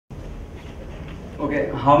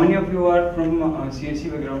Okay, how many of you are from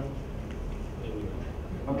CSC background?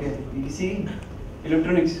 Okay, EC,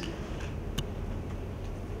 electronics.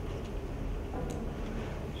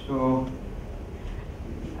 So,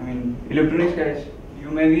 I mean, electronics guys,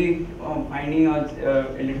 you may be finding us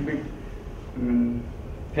a little bit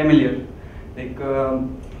familiar. Like,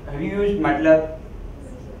 have you used MATLAB?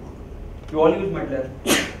 You all use MATLAB?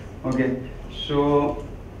 Okay, so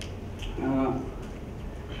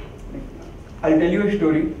I'll tell you a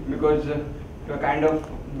story because you're kind of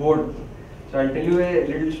bored. So I'll tell you a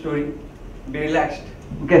little story. Be relaxed.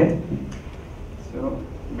 Okay. So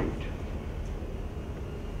wait.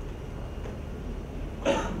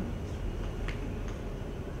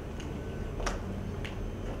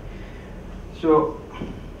 So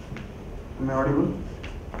am I audible?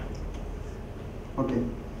 Okay.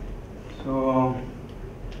 So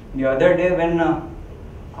the other day when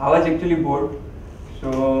I was actually bored, so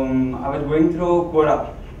I was going through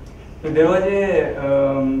Quora. So there was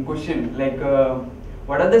a question like,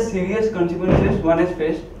 what are the serious consequences one has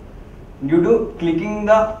faced due to clicking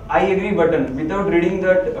the I agree button without reading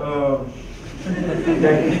that?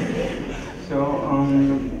 So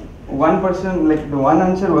one person, like the one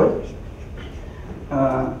answer was,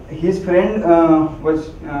 his friend was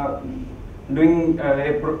doing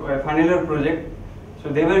a final year project. So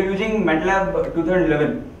they were using MATLAB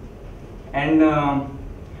 2011, and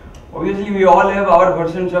obviously we all have our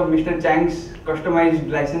versions of Mr. Chang's customized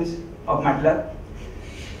license of MATLAB.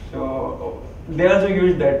 So they also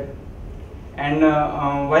used that, and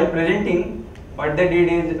while presenting, what they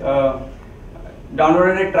did is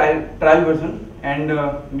downloaded a trial version and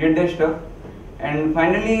did their stuff, and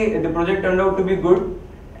finally the project turned out to be good,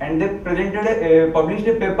 and they presented published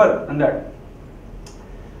a paper on that.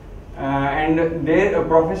 And their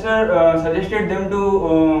professor suggested them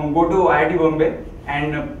to go to IIT Bombay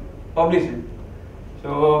and publish it.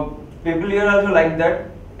 So people here also like that,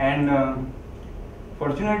 and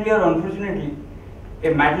fortunately or unfortunately, a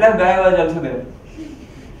MATLAB guy was also there.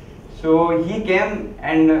 So he came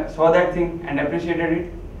and saw that thing and appreciated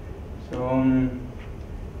it. So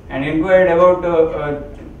and inquired about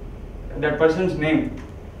that person's name.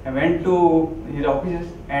 I went to his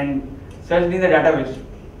offices and searched in the database.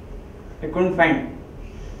 I couldn't find.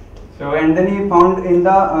 So and then he found in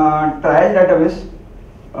the trial database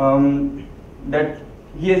that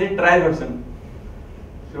he has a trial version.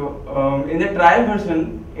 So in the trial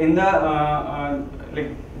version, in the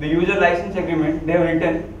like the user license agreement, they have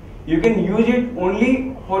written you can use it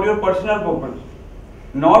only for your personal purpose,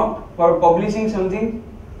 not for publishing something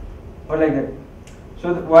or like that.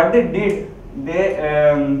 So what they did, they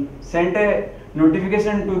sent a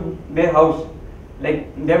notification to their house,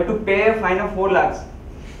 like they have to pay a fine of 4 lakhs.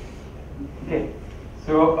 Okay.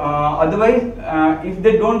 So otherwise, if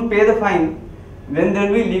they don't pay the fine, then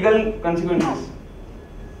there will be legal consequences.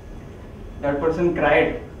 That person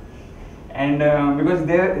cried, and because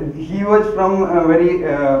he was from a very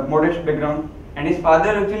modest background, and his father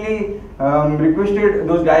actually requested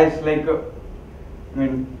those guys like, I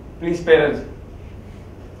mean, please spare us.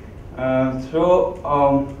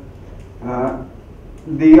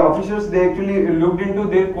 The officers, they actually looked into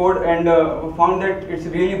their code and found that it's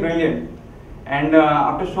really brilliant. And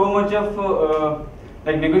after so much of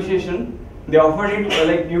like negotiation, they offered it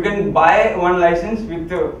like you can buy one license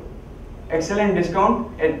with excellent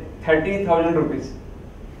discount at 30,000 rupees.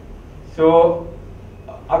 So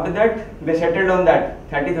after that, they settled on that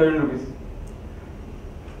 30,000 rupees.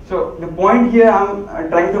 So the point here I'm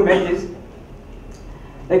trying to make is,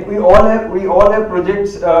 like we all have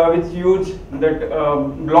projects which use that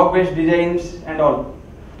block-based designs and all.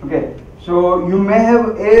 Okay, so you may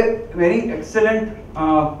have a very excellent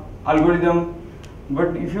algorithm,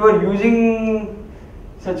 but if you are using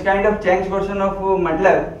such kind of Chang's version of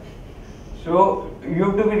MATLAB, so you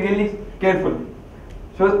have to be really careful.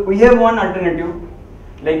 So we have one alternative,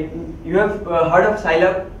 like you have heard of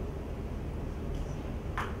Scilab.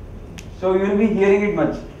 So you will be hearing it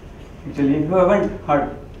much actually if you haven't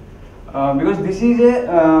heard. Because this is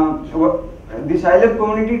the Scilab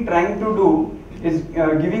community trying to do is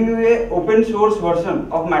giving you a open source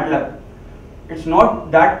version of MATLAB. It's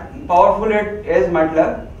not that powerful as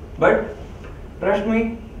MATLAB, but trust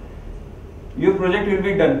me, your project will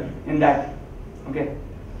be done in that. Okay.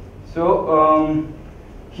 So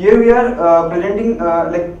here we are presenting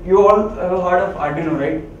like you all have heard of Arduino,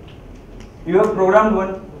 right? You have programmed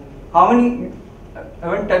one. How many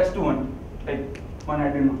haven't touched one? Like one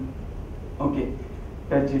Arduino. Okay,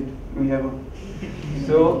 touch it. We have one.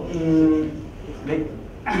 So like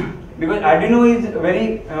because Arduino is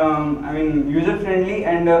very I mean user friendly,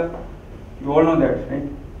 and you all know that, right?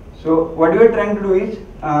 So what you are trying to do is,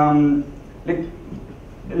 like,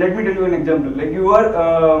 let me tell you an example. Like you are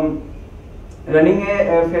running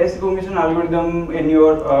a face recognition algorithm in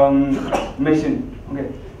your machine, okay,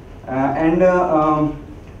 and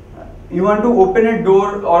you want to open a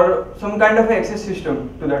door or some kind of access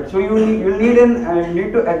system to that. So you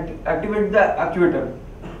need to activate the actuator,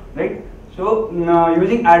 right? So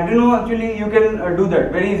using Arduino, actually you can do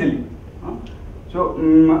that very easily. So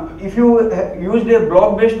if you used a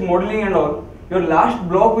block-based modeling and all, your last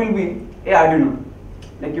block will be a Arduino.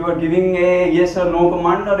 Like you are giving a yes or no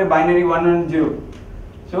command or a binary 1 and 0.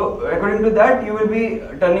 So according to that, you will be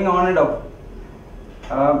turning on and off.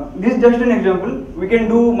 This is just an example. We can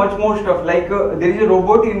do much more stuff. Like there is a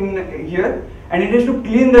robot in here, and it has to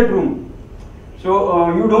clean that room.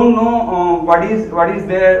 So you don't know what is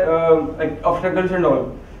there, like obstacles and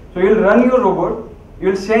all. So you will run your robot. You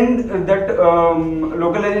will send that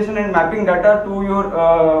localization and mapping data to your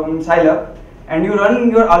Scilab, and you run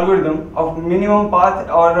your algorithm of minimum path,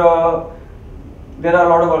 or there are a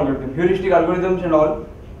lot of algorithms, heuristic algorithms and all,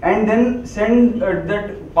 and then send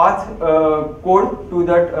that path code to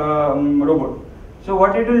that robot. So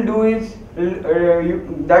what it will do is,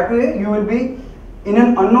 that way you will be in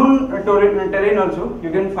an unknown terrain also, you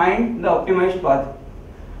can find the optimized path.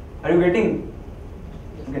 Are you getting?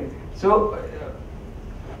 Okay. So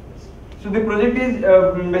the project is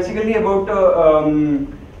basically about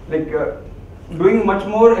doing much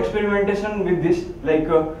more experimentation with this, like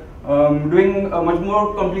doing much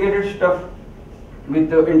more complicated stuff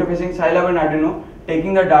with interfacing Scilab and Arduino,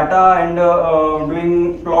 taking the data and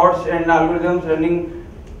doing plots and algorithms, running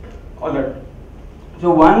all that.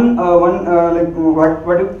 So what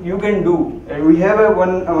you can do, we have a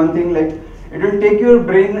one thing, like it will take your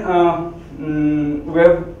brain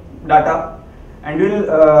web data and will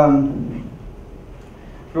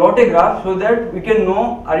plot a graph so that we can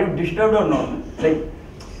know, are you disturbed or not, like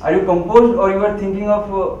are you composed or you are thinking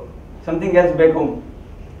of something else back home,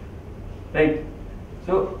 right?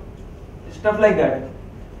 So stuff like that.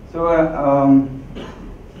 So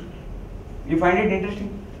you find it interesting?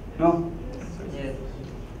 No? Yes.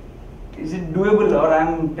 Is it doable, or I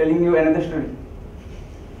am telling you another story?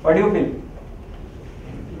 What do you feel?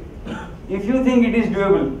 If you think it is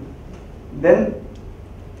doable, then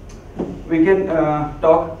we can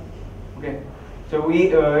talk. Okay. So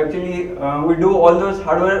we actually we do all those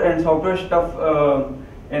hardware and software stuff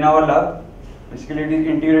in our lab. Basically, it is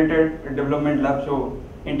integrated development lab. So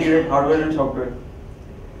integrate hardware and software.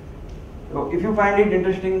 So if you find it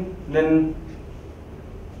interesting, then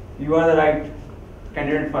you are the right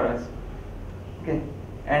candidate for us. Okay.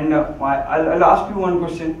 And I'll ask you one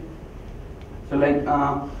question. So like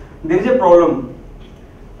there is a problem.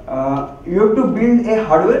 You have to build a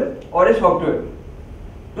hardware or a software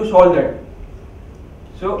to solve that.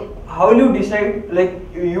 So how will you decide, like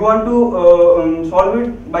you want to solve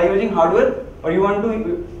it by using hardware, or you want to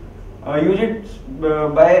use it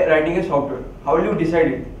by writing a software? How will you decide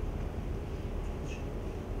it?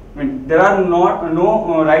 I mean, there are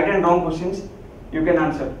no right and wrong questions you can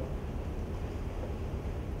answer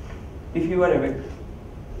if you are awake.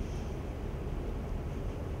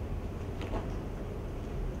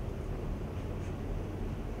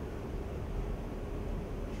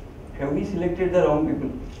 Have we selected the wrong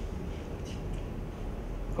people?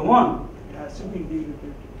 Come on. It has to be integrated.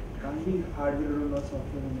 It can't be hardware or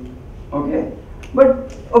software. Okay. But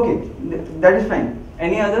okay, that is fine.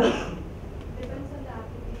 Any other? Depends on the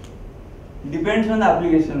application. Depends on the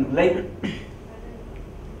application. Like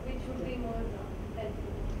Which would be more helpful?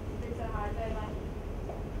 If it's a hardware one,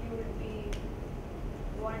 you would be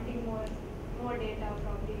wanting more data,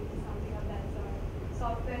 probably something of that sort.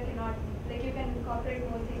 Software cannot, like you can incorporate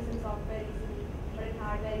more things in software easily, but in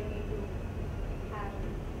hardware you need to have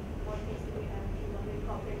what needs to be done. You want to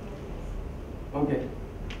incorporate more things. okay.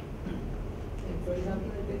 For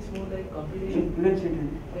example, if it's more like computation, Let's sit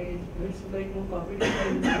in. like if it's like more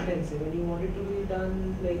computation intensive, and you want it to be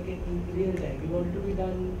done like in real time, you want it to be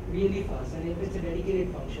done really fast, and if it's a dedicated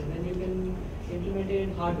function, then you can implement it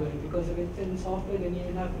in hardware, because if it's in software, then you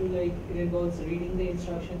will have to, like, it involves reading the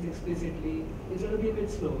instructions explicitly. It's going to be a bit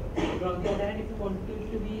slower. But on the other hand, if you want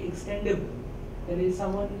it to be extendable, there is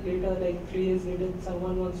someone later, like 3 years later,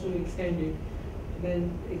 someone wants to extend it,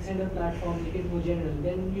 then extend a platform, make it more general,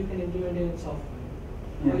 then you can implement it in software.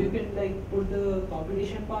 Yeah. Or you can like put the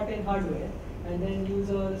computation part in hardware and then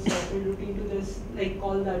use a software routine to just like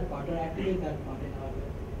call that part or activate that part in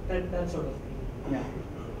hardware. That sort of thing. Yeah.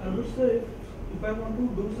 I would say if I want to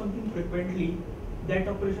do something frequently, that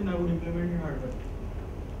operation I would implement in hardware.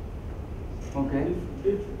 Okay.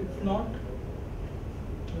 If it's not,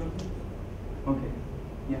 Okay.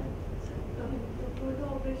 Yeah. For the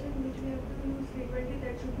operation which we have to use frequently,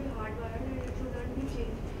 that should be hardwired and it should not be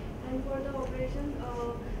changed. And for the operation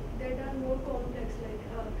that are more complex, like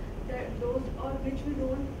that those or which we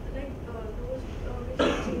don't like those which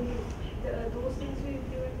are changing, those things we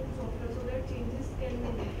implement in software so that changes can be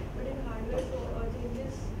made. But in hardware, so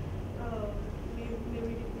changes may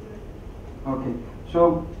be difficult. Okay.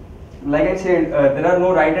 So, like I said, there are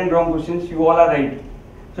no right and wrong questions. You all are right.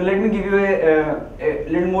 So let me give you a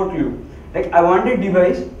little more clue. Like I want a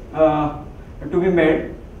device to be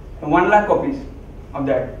made 1 lakh copies of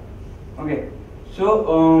that. Okay. So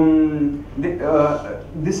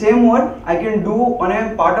the same work I can do on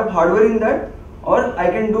a part of hardware in that, or I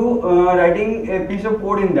can do writing a piece of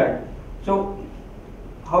code in that. So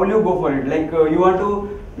how will you go for it? Like you want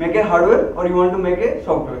to make a hardware or you want to make a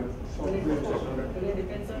software? It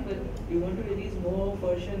depends on whether you want to release more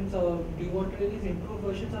versions or do you want to release improved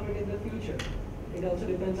versions of it in the future. It also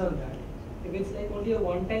depends on that. If it's like only a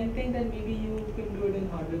one-time thing, then maybe you can do it in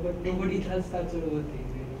hardware, but nobody does that sort of thing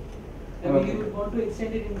really. I mean, you would want to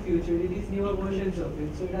extend it in future, release newer versions of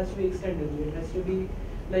it, so it has to be extendable. It has to be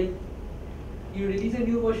like you release a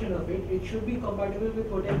new version of it, it should be compatible with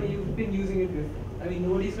whatever you've been using it before. I mean,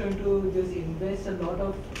 nobody's going to just invest a lot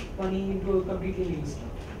of money into a completely new stuff.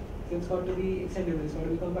 So it's got to be extendable, it's got to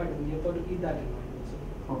be compatible. You've got to keep that in mind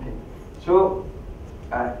also. Okay. So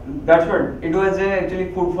that's what it was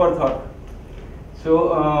actually food for thought.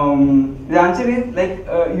 So the answer is like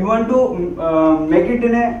you want to make it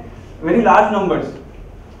in a very large numbers.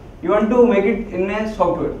 You want to make it in a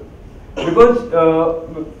software because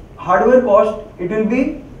hardware cost, it will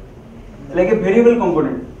be like a variable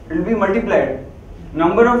component. It will be multiplied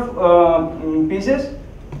number of pieces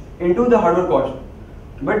into the hardware cost.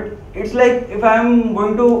 But it's like if I am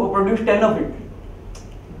going to produce 10 of it.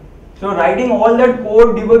 So writing all that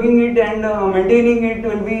code, debugging it and maintaining it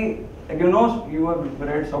will be like, you know, you have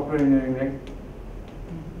read software engineering, right?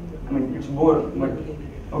 I mean, it's bore, but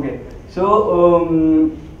okay.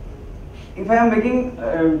 So if I am making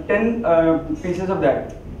 10 pieces of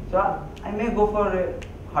that, so I may go for a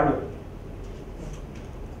hardware.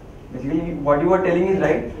 Basically, what you are telling is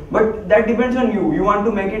right, but that depends on you. You want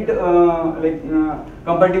to make it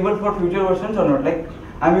compatible for future versions or not. Like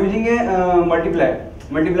I'm using a multiply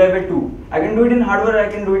by 2. I can do it in hardware. I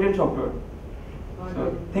can do it in software.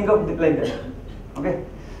 So think of it like that. Okay.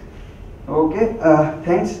 Okay.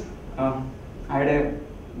 Thanks.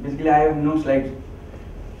 Basically I have no slides.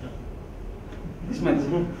 This much.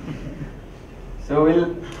 So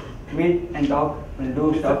we'll meet and talk. We'll do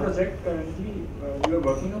Is the stuff. project currently, you are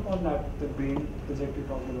working upon that, the brain project you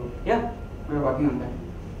talked about? Yeah, we're working on that.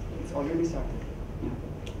 It's already started.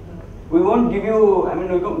 We won't give you, I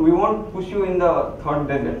mean, we won't push you in the thought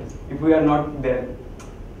desert if we are not there.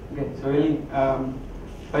 Okay, so we'll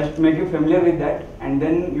first make you familiar with that and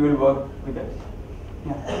then you will work with us.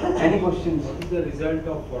 Yeah. Any questions? What is the result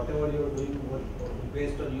of whatever you are doing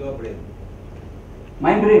based on your brain?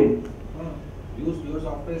 My brain. Your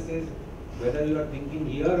software says whether you are thinking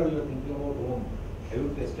here or you are thinking about home. Have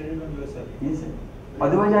you tested it on yourself? Yes, sir.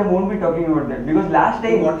 Otherwise, I won't be talking about that because last So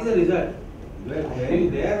time. what is the result? Were you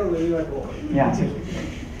there or were you at home? Yeah.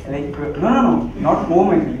 Like no, not home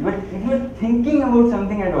actually. But if you are thinking about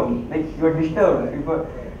something at home, like you are disturbed, if What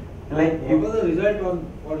was the result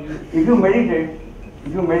for you? if you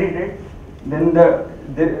meditate, then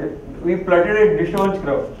we plotted a disturbance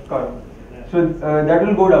curve. So that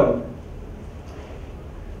will go down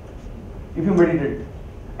if you meditate.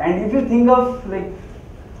 And if you think of like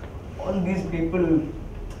all these people,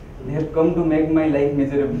 they have come to make my life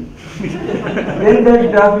miserable, then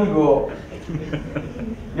that graph will go up.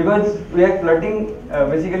 Because we are plotting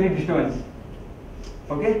basically disturbance.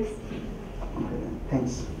 Okay? Okay,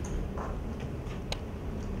 thanks.